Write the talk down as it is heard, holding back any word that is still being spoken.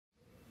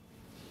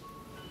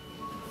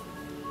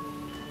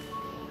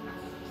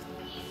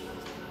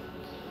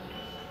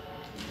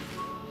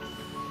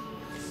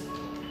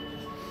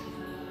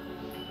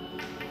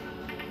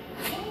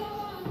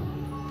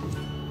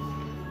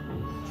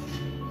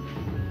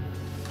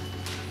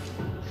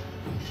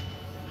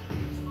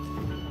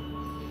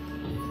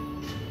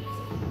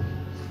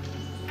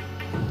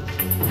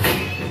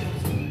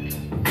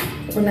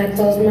When I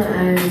close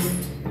my eyes,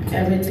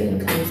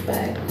 everything comes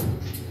back.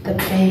 The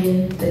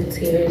pain, the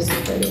tears,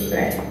 the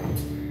regret.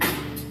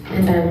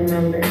 And I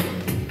remember.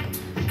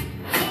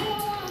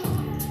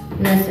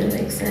 Nothing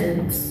makes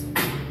sense.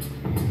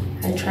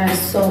 I try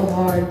so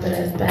hard, but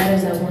as bad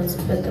as I want to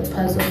put the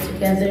puzzle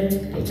together,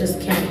 it just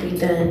can't be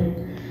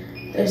done.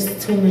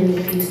 There's too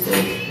many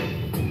pieces.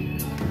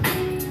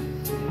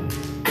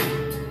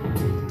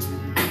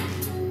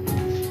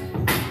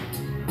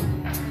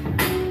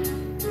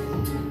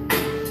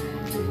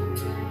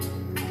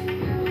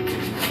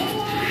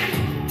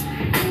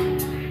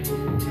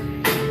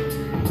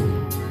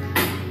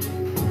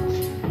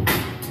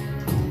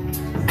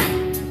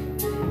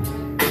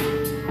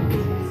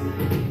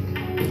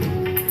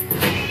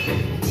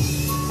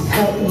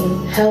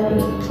 Help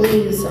me,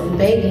 please, I'm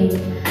begging.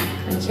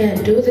 I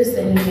can't do this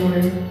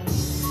anymore.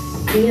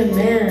 Be a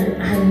man,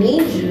 I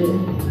need you.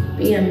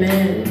 Be a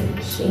man,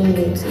 she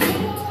needs you.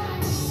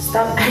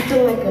 Stop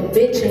acting like a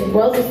bitch and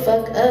grow the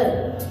fuck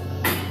up.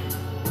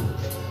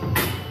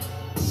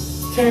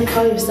 You can't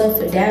call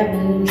yourself a dad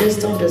when you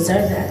just don't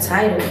deserve that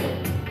title.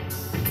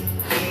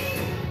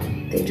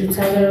 Did you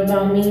tell her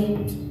about me?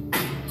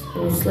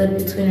 When you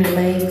slid between her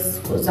legs,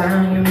 was I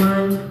on your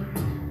mind?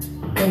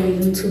 Or were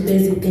you too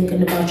busy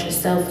thinking about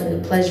yourself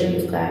and the pleasure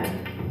you got?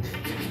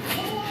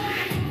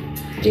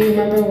 Do you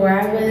remember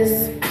where I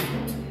was?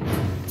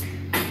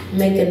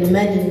 Making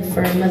money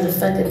for a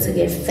motherfucker to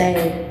get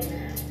fed.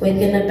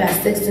 Waking up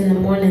at 6 in the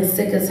morning,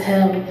 sick as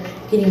hell,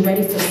 getting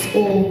ready for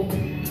school.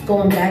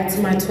 Going back to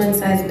my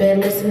twin-size bed,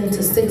 listening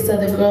to 6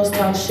 other girls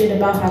talk shit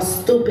about how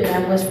stupid I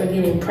was for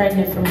getting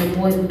pregnant from a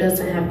boy who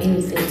doesn't have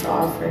anything to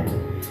offer.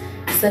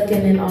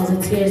 Sucking in all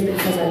the tears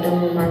because I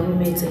don't want my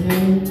roommate to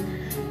hear me.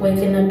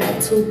 Waking up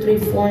at 2, 3,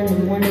 4 in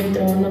the morning,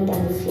 throwing up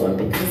on the floor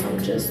because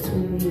I'm just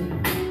too weak.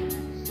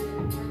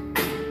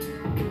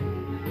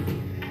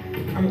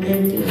 I'm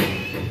empty.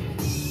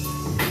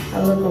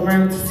 I look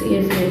around to see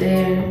if you're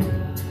there.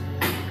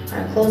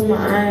 I close my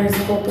eyes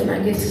hoping I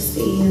get to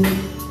see you,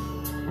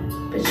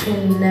 but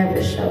you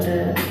never showed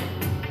up.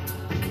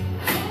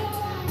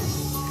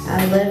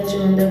 I left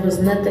you and there was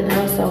nothing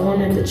else I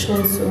wanted to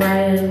twin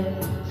Soraya.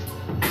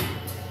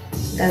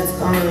 That's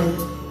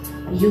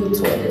gone. You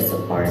tore this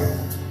apart.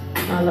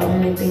 Now the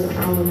only thing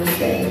I want to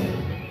say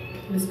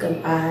is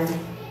goodbye.